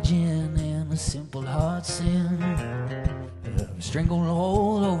bottle of gin and a simple heart sin.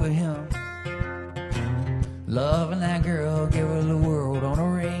 Stranglehold over him. Loving that girl, give her the world on a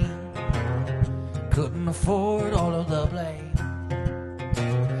ring. Couldn't afford all of the blame.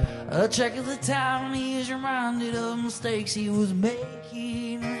 A check of the time, he is reminded of mistakes he was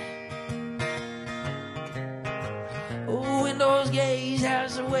making. Oh, Windows gaze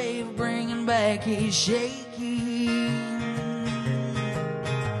has a way of bringing back his shaking.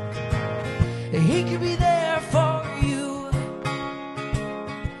 He could be there for you.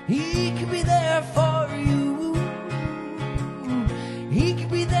 He could be there for you. He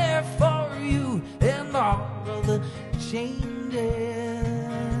could be there for you. And all of the changes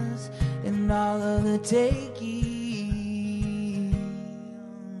and all of the taking.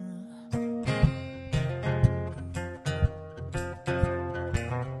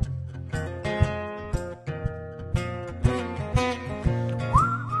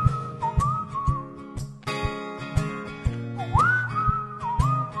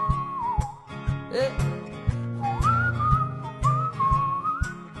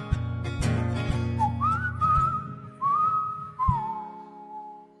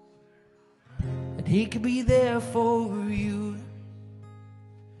 He could be there for you,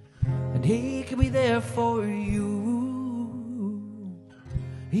 and he could be there for you.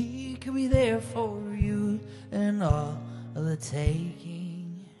 He could be there for you, and all of the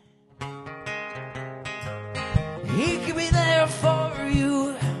taking. He could be there for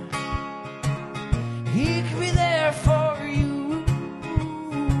you. He could be there for you.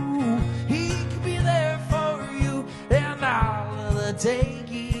 He could be there for you, and all of the taking.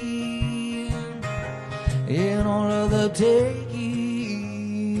 In all of the taking.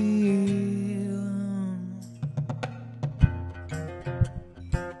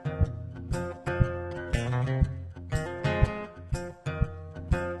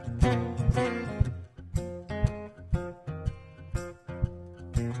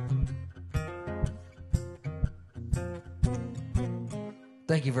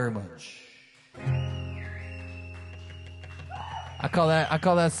 Thank you very much. I call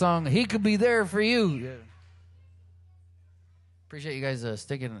that song "He Could Be There for You." Yeah. Appreciate you guys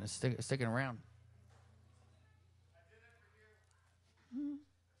sticking around.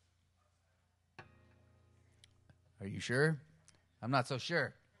 Are you sure? I'm not so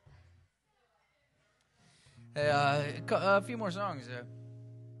sure. Hey, a few more songs.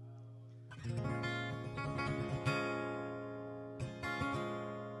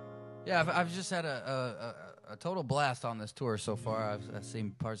 Yeah, I've just had a total blast on this tour so far. I've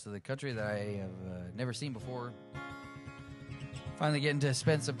seen parts of the country that I have never seen before. Finally getting to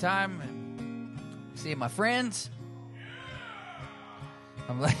spend some time seeing my friends.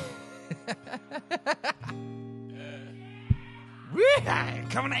 I'm like,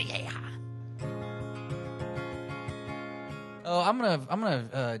 coming at you. Oh, I'm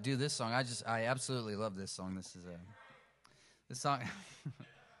gonna do this song. I absolutely love this song. This song.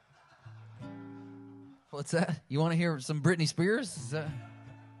 What's that? You want to hear some Britney Spears? Is that...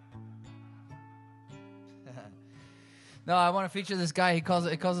 No, I want to feature this guy. He calls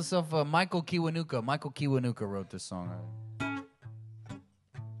himself Michael Kiwanuka. Michael Kiwanuka wrote this song.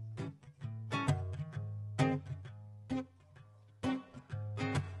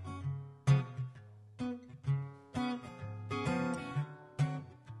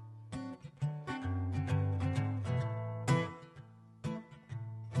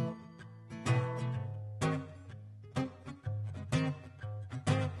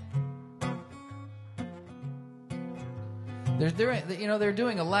 they're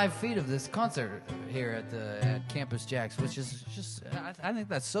doing a live feed of this concert here at Campus JAX, which is just I think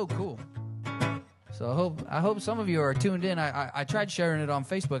that's so cool. So I hope some of you are tuned in. I tried sharing it on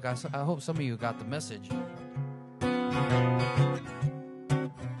Facebook. I hope some of you got the message.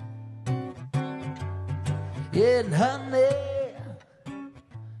 Yeah, honey,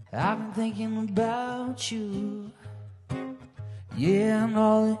 I've been thinking about you. Yeah, and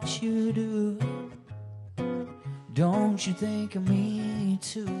all that you do. Don't you think of me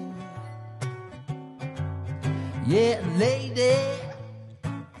too? Yeah, lady,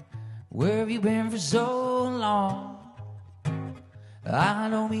 where have you been for so long? I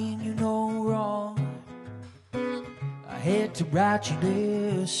don't mean you no wrong. I had to write you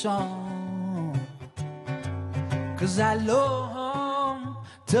this song, 'cause I long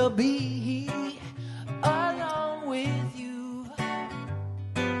to be alone with you.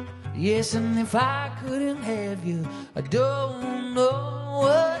 Yes, and if I couldn't have you, I don't know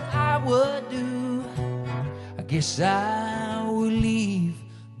what I would do. I guess I would leave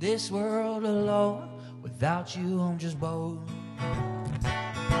this world alone. Without you, I'm just bored.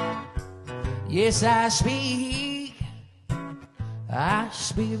 Yes, I speak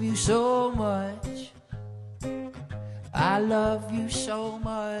of you so much. I love you so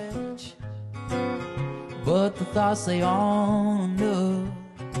much, but the thoughts they on enough.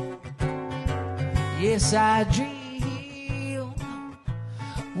 Yes, I dream,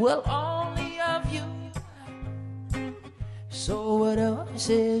 well, only of you. So what else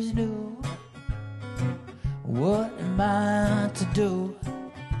is new? What am I to do?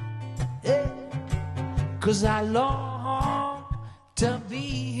 Yeah. 'Cause I long to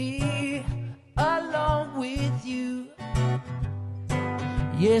be alone with you.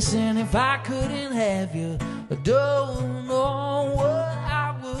 Yes, and if I couldn't have you, I don't know what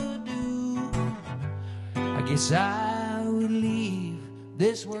I would do. I guess I would leave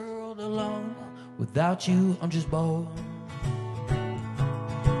this world alone. Without you, I'm just bored.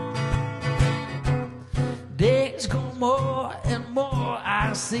 Days go more and more,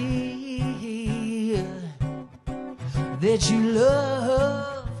 I see that you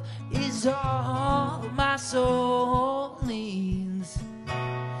love is all my soul needs.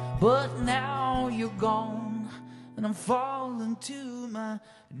 But now you're gone, and I'm falling to my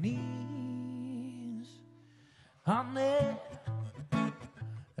knees. Honey,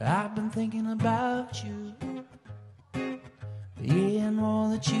 I've been thinking about you, yeah, and all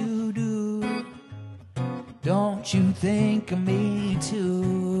that you do. Don't you think of me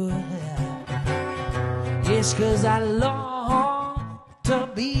too? Yes, 'cause I long to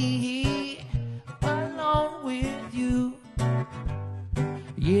be alone with you.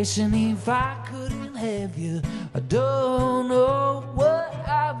 Yes, and if I couldn't have you, I don't know what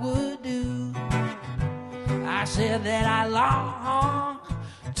I would do. I said that I long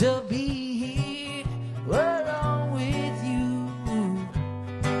to be alone with you.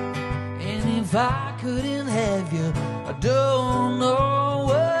 And if I couldn't have you, I don't know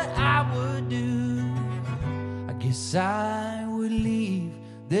what I would do. I guess I would leave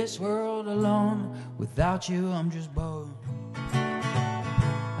this world alone. Without you, I'm just bored.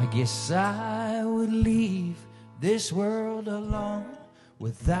 I guess I would leave this world alone.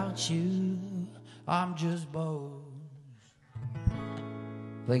 Without you, I'm just bored.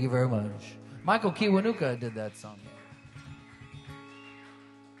 Thank you very much. Michael Kiwanuka did that song.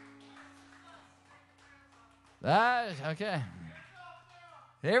 Okay.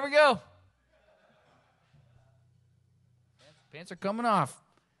 Here we go. Pants are coming off.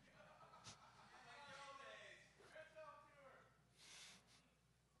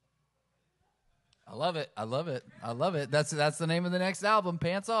 I love it. I love it. I love it. That's the name of the next album,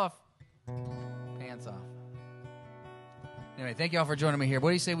 Pants Off. Pants Off. Anyway, thank you all for joining me here. What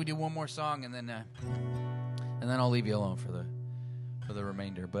do you say we do one more song and then I'll leave you alone for the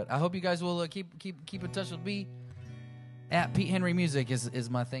remainder. But I hope you guys will keep in touch with me. At Pete Henry Music is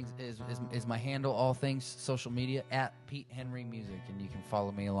my thing, is my handle, all things social media, at Pete Henry Music, and you can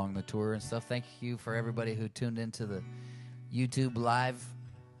follow me along the tour and stuff. Thank you for everybody who tuned into the YouTube live.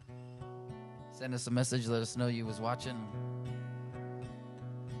 Send us a message, let us know you was watching.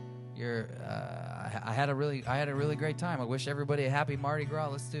 I had a really great time. I wish everybody a happy Mardi Gras.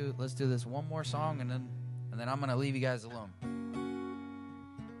 Let's do this one more song, and then I'm gonna leave you guys alone.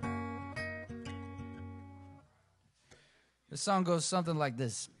 This song goes something like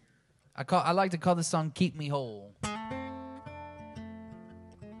this. I like to call this song "Keep Me Whole."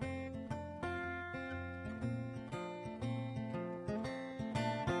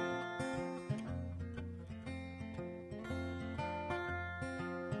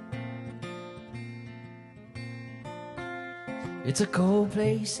 It's a cold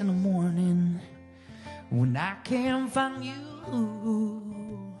place in the morning when I can't find you.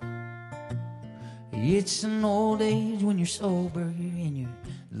 It's an old age when you're sober and you're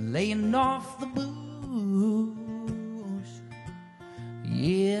laying off the booze.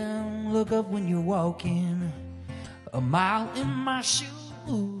 Yeah, look up when you're walking a mile in my shoes.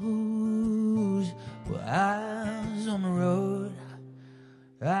 Well, eyes on the road,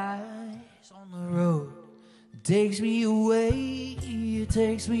 eyes on the road. It takes me away, it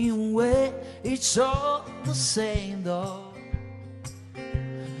takes me away. It's all the same though.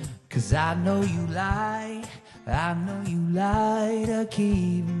 'Cause I know you lie, I know you lie to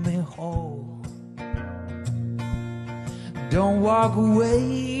keep me whole. Don't walk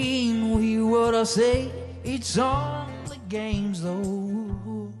away, no hear what I say. It's only games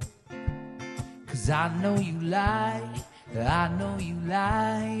though. 'Cause I know you lie, I know you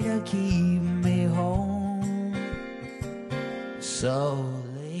lie to keep me home. So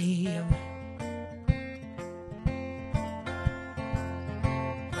leave.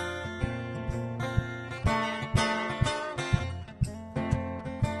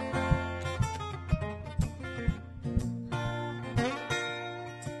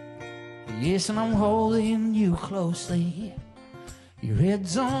 Yes, and I'm holding you closely. Your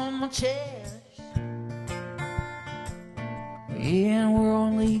head's on my chest. Yeah, we're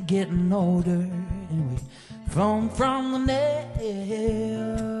only getting older, and we from the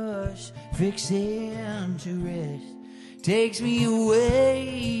nest, fixing to rest. Takes me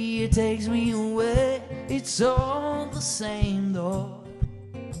away, it takes me away. It's all the same though.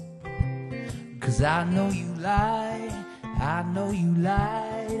 'Cause I know you lie, I know you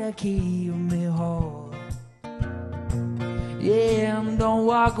lie to keep me whole. Yeah, and don't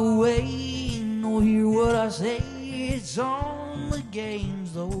walk away, no hear what I say. It's only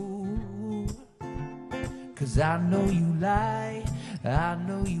games though. 'Cause I know you lie, I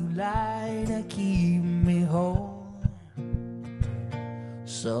know you lie to keep me whole.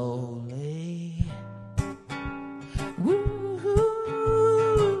 So lay. Woo.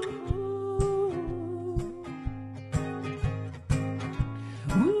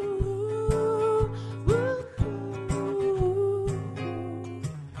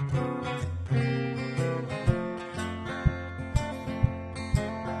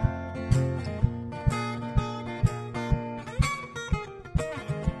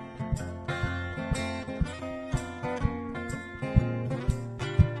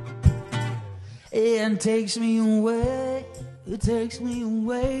 And takes me away, it takes me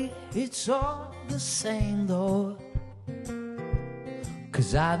away. It's all the same though.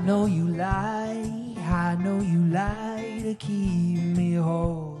 'Cause I know you lie, I know you lie to keep me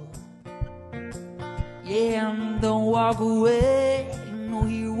whole. Yeah, and don't walk away, no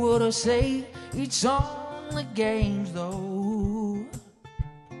hear what I say. It's only games though.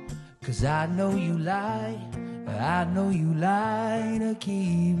 'Cause I know you lie, I know you lie to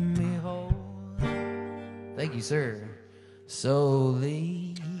keep me whole. Thank you, sir.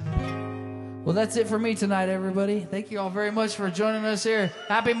 Solely. Well, that's it for me tonight, everybody. Thank you all very much for joining us here.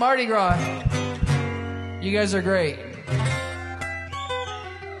 Happy Mardi Gras. You guys are great.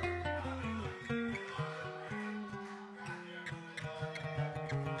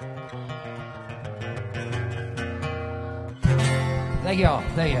 Thank you all.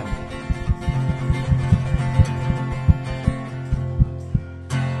 Thank you.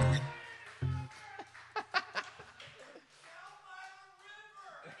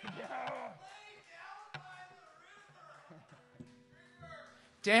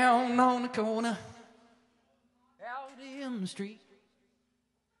 Down on the corner, out in the street.